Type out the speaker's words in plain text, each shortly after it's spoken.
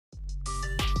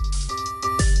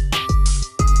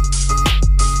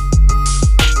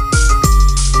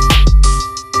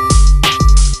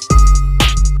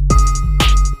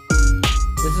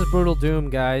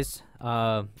Doom, guys.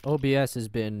 OBS has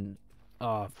been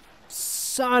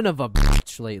son of a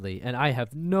bitch lately, and I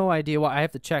have no idea why. I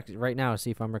have to check right now to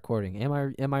see if I'm recording.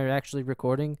 Am I actually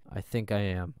recording? I think I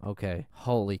am. Okay.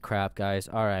 Holy crap, guys.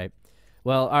 All right.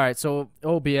 Well, all right. So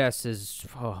OBS is,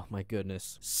 oh my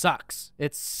goodness, sucks.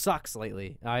 It sucks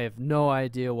lately. I have no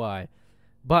idea why.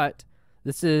 But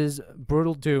this is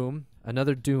Brutal Doom,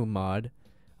 another Doom mod.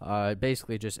 It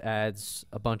basically just adds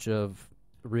a bunch of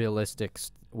realistic,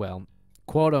 well,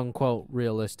 quote-unquote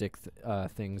realistic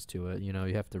things to it. You know,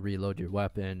 you have to reload your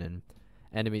weapon, and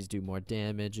enemies do more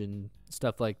damage and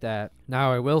stuff like that.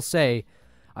 Now, I will say,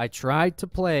 I tried to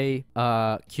play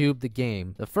Cube the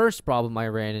game. The first problem I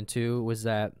ran into was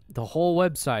that the whole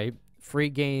website, Free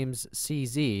Games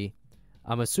CZ,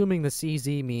 I'm assuming the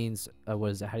CZ means,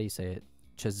 what is it, how do you say it?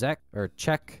 Chizek? Or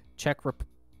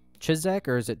Chizek,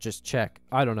 or is it just Czech?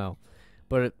 I don't know.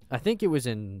 But I think it was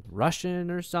in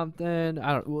Russian or something.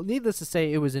 Well, needless to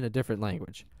say, it was in a different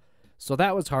language. So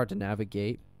that was hard to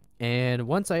navigate. And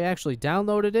once I actually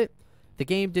downloaded it, the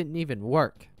game didn't even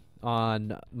work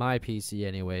on my PC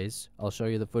anyways. I'll show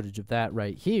you the footage of that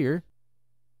right here.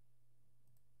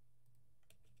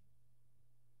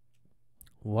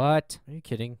 What? Are you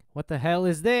kidding? What the hell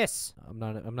is this? I'm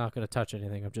not going to touch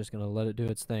anything. I'm just going to let it do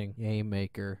its thing. Game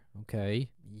maker. Okay.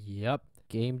 Yep.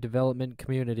 Game development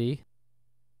community.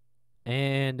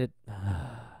 And it...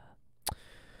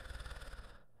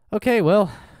 okay,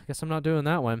 well, I guess I'm not doing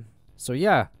that one. So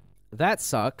yeah, that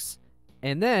sucks.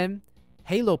 And then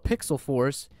Halo Pixel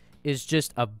Force is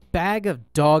just a bag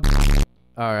of dog.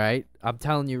 Alright, I'm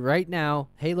telling you right now,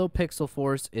 Halo Pixel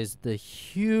Force is the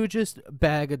hugest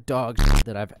bag of dog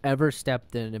that I've ever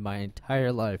stepped in my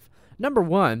entire life. Number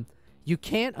one, you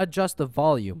can't adjust the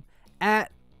volume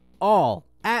at all.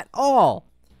 At all.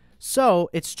 So,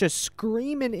 it's just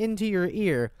screaming into your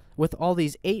ear with all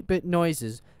these 8-bit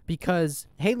noises, because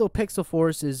Halo Pixel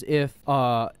Force is if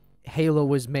Halo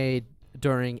was made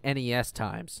during NES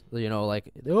times. You know,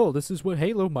 like, oh, this is what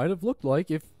Halo might have looked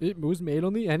like if it was made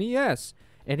on the NES.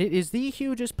 And it is the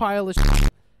hugest pile of shit.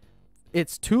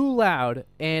 It's too loud,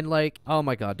 and like, oh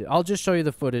my god, dude. I'll just show you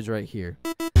the footage right here.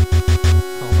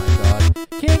 Oh my god.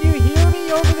 Can you hear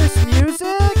me over this music?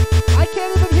 I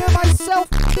can't even hear myself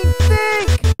fucking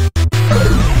think!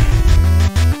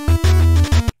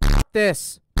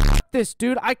 This,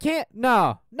 dude, I can't,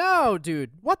 no,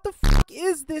 dude, what the fuck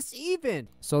is this even?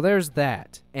 So there's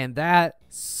that, and that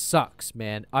sucks,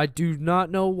 man. I do not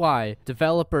know why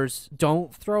developers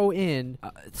don't throw in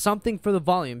something for the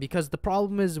volume, because the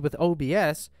problem is with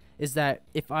OBS is that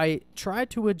if I try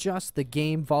to adjust the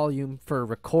game volume for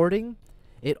recording,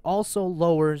 it also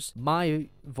lowers my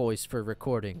voice for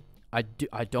recording. I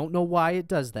don't know why it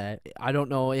does that. I don't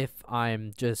know if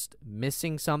I'm just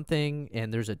missing something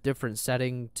and there's a different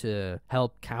setting to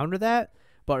help counter that.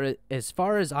 But as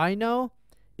far as I know,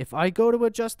 if I go to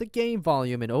adjust the game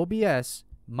volume in OBS,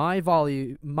 my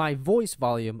voice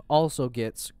volume also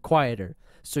gets quieter.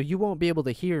 So you won't be able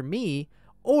to hear me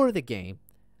or the game.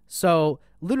 So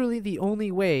literally the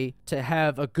only way to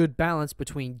have a good balance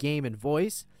between game and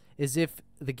voice is if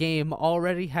the game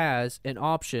already has an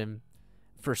option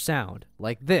for sound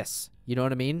like this. You know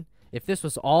what I mean? If this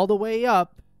was all the way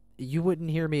up, you wouldn't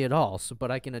hear me at all. So,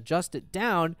 but I can adjust it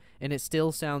down and it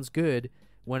still sounds good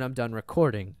when I'm done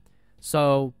recording.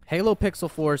 So Halo Pixel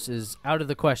Force is out of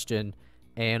the question,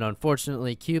 and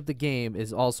unfortunately Cube the game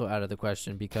is also out of the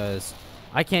question, because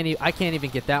I can't even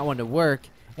get that one to work,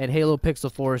 and Halo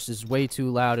Pixel Force is way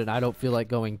too loud, and I don't feel like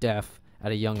going deaf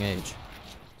at a young age.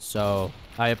 So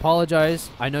I apologize.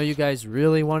 I know you guys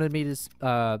really wanted me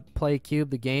to play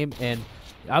Cube the game, and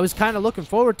I was kind of looking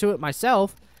forward to it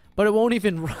myself, but it won't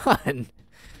even run.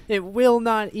 It will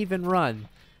not even run.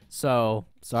 So,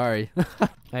 sorry.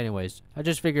 Anyways, I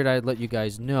just figured I'd let you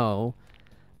guys know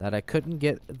that I couldn't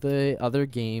get the other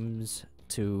games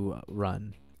to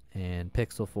run, and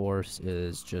Pixel Force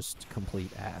is just complete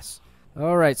ass.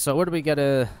 Alright, so what do we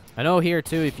gotta... I know here,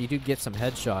 too, if you do get some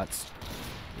headshots...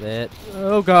 that,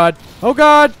 oh god, oh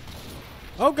god,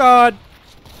 oh god,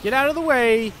 get out of the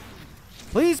way,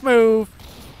 please move,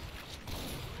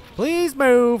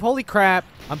 holy crap.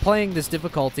 I'm playing this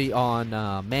difficulty on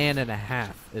man and a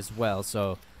half as well,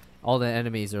 so all the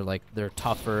enemies are like, they're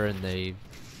tougher, and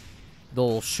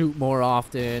they'll shoot more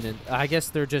often, and I guess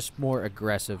they're just more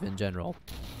aggressive in general.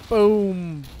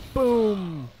 Boom,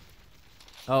 boom.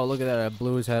 Oh, look at that, I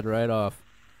blew his head right off.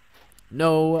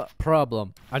 No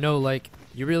problem. I know, like,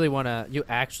 you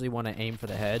actually want to aim for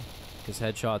the head, because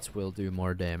headshots will do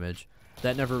more damage.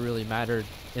 That never really mattered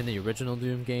in the original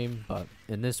Doom game, but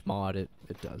in this mod, it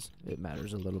does. It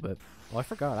matters a little bit. Oh, I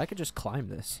forgot. I could just climb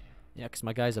this. Yeah, because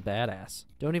my guy's a badass.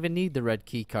 Don't even need the red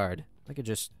key card. I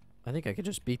think I could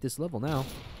just beat this level now.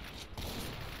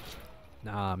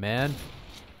 Nah, man.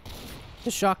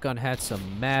 This shotgun had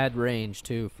some mad range,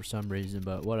 too, for some reason,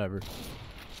 but whatever.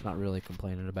 Not really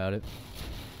complaining about it.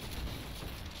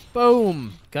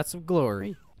 Boom! Got some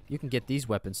glory. You can get these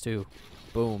weapons, too.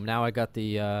 Boom. Now I got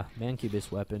the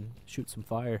Mancubus weapon. Shoot some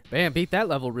fire. Bam, beat that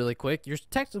level really quick. You're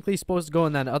technically supposed to go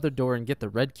in that other door and get the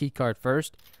red key card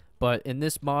first, but in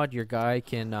this mod, your guy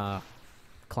can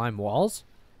climb walls,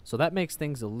 so that makes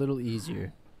things a little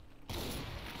easier.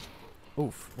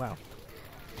 Oof, wow.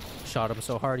 Shot him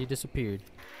so hard he disappeared.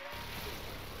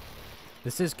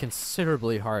 This is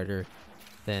considerably harder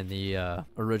than the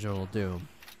original Doom.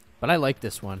 But I like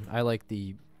this one. I like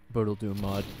the Brutal Doom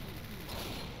mod.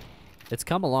 It's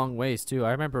come a long ways too.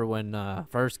 I remember when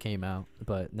first came out,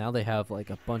 but now they have like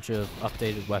a bunch of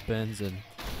updated weapons and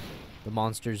the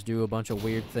monsters do a bunch of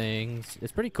weird things.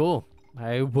 It's pretty cool.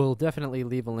 I will definitely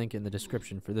leave a link in the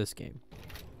description for this game.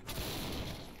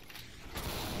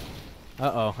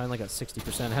 Uh-oh, I only got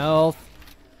 60% health.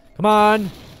 Come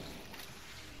on!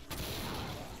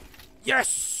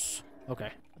 Yes!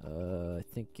 Okay. I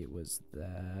think it was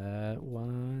that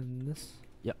one.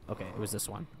 Yep, okay, it was this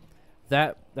one.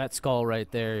 That skull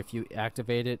right there, if you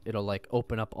activate it, it'll like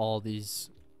open up all these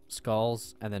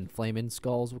skulls, and then flaming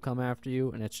skulls will come after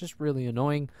you, and it's just really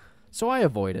annoying, so I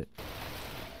avoid it.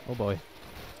 Oh boy.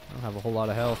 I don't have a whole lot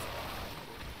of health.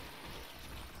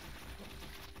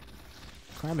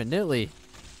 Criminally.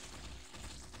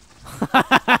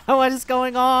 What is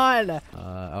going on?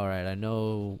 Alright, I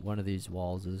know one of these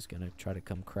walls is gonna try to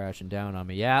come crashing down on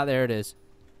me. Yeah, there it is.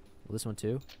 Well, this one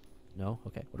too? No?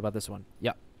 Okay, what about this one?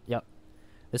 Yep, yep.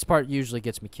 This part usually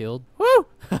gets me killed. Woo!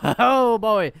 Oh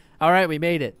boy! Alright, we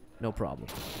made it. No problem.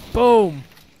 Boom!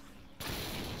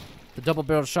 The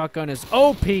double-barreled shotgun is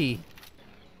OP!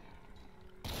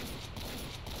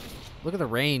 Look at the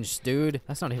range, dude.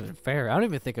 That's not even fair. I don't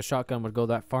even think a shotgun would go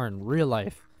that far in real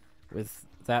life with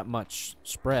that much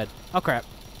spread. Oh, crap.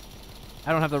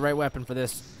 I don't have the right weapon for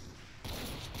this.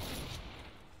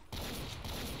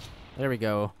 There we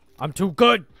go. I'm too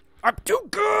good. I'm too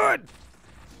good.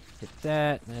 Hit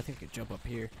that. And I think I can jump up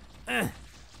here.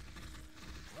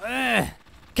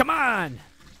 Come on.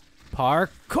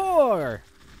 Parkour.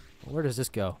 Where does this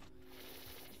go?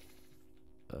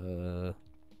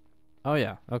 Oh,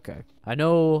 yeah. Okay. I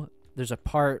know there's a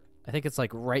part, I think it's like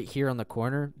right here on the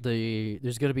corner.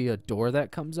 There's going to be a door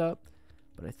that comes up,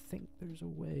 but I think there's a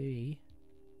way.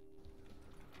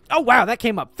 Oh, wow. That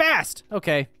came up fast.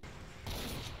 Okay.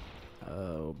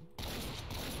 Oh.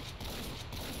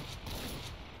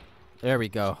 There we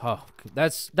go. Oh,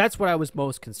 that's what I was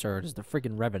most concerned, is the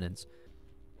friggin' revenants.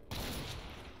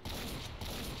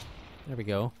 There we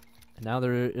go. And now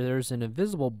there's an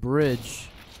invisible bridge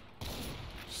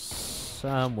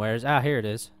somewheres. Ah, here it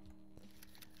is.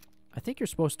 I think you're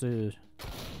supposed to...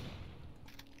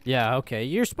 Yeah, okay.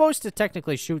 You're supposed to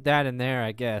technically shoot that in there,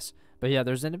 I guess. But yeah,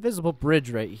 there's an invisible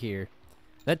bridge right here.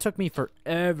 That took me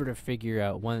forever to figure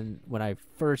out when I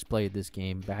first played this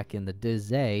game back in the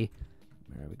day.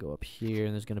 There we go up here,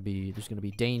 and there's gonna be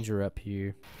danger up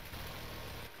here.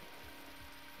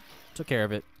 Took care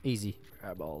of it. Easy.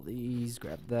 Grab all these,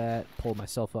 grab that, pull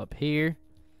myself up here.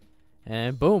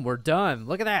 And boom, we're done.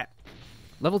 Look at that.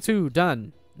 Level 2,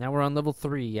 done. Now we're on level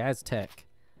 3, Aztec.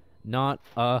 Not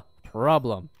a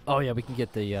problem. Oh yeah, we can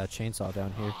get the chainsaw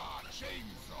down here.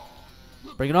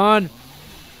 Bring it on.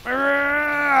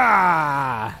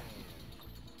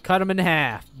 Cut him in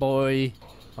half, boy.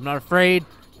 I'm not afraid.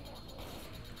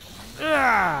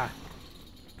 Yeah.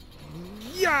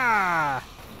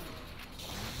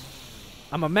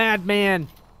 I'm a madman.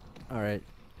 All right.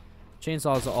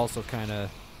 Chainsaw is also kind of...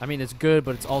 I mean, it's good,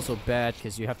 but it's also bad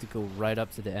because you have to go right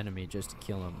up to the enemy just to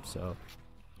kill him, so...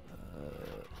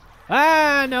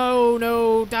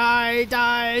 no,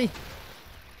 die!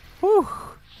 Whew!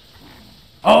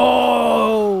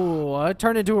 Oh! I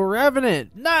turned into a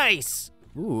revenant! Nice!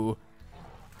 Ooh.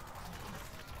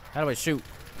 How do I shoot?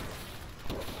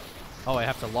 Oh, I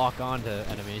have to lock on to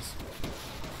enemies.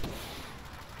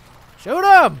 Shoot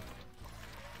him!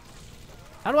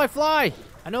 How do I fly?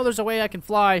 I know there's a way I can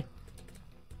fly.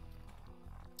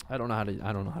 I don't know how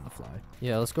to fly.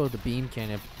 Yeah, let's go with the beam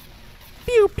cannon.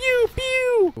 Pew pew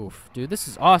pew. Oof, dude, this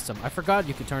is awesome. I forgot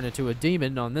you could turn into a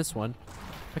demon on this one.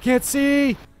 I can't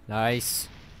see. Nice.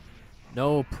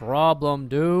 No problem,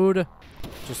 dude.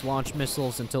 Just launch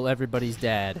missiles until everybody's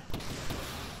dead.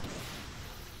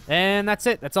 And that's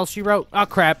it. That's all she wrote. Oh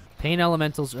crap. Pain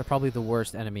elementals are probably the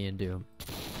worst enemy in Doom.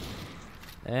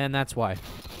 And that's why.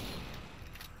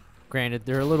 Granted,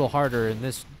 they're a little harder in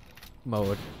this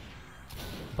mode,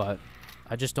 but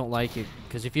I just don't like it,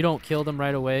 because if you don't kill them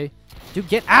right away... Dude,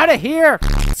 get out of here!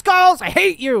 Skulls, I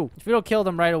hate you! If you don't kill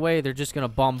them right away, they're just going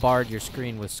to bombard your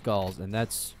screen with skulls, and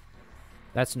that's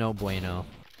no bueno.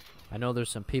 I know there's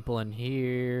some people in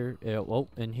here. Oh,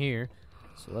 in here.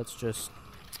 So let's just...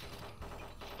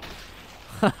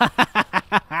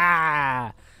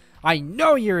 I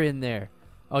know you're in there.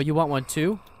 Oh, you want one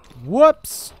too?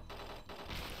 Whoops!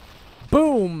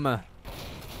 Boom!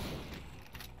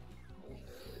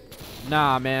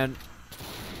 Nah, man.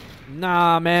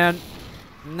 Nah, man.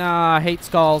 Nah, I hate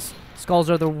skulls. Skulls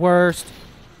are the worst.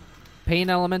 Pain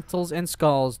elementals and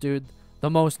skulls, dude. The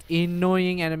most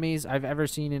annoying enemies I've ever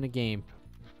seen in a game.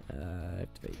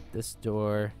 Activate this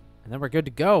door. And then we're good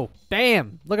to go.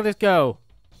 Bam! Look at this go.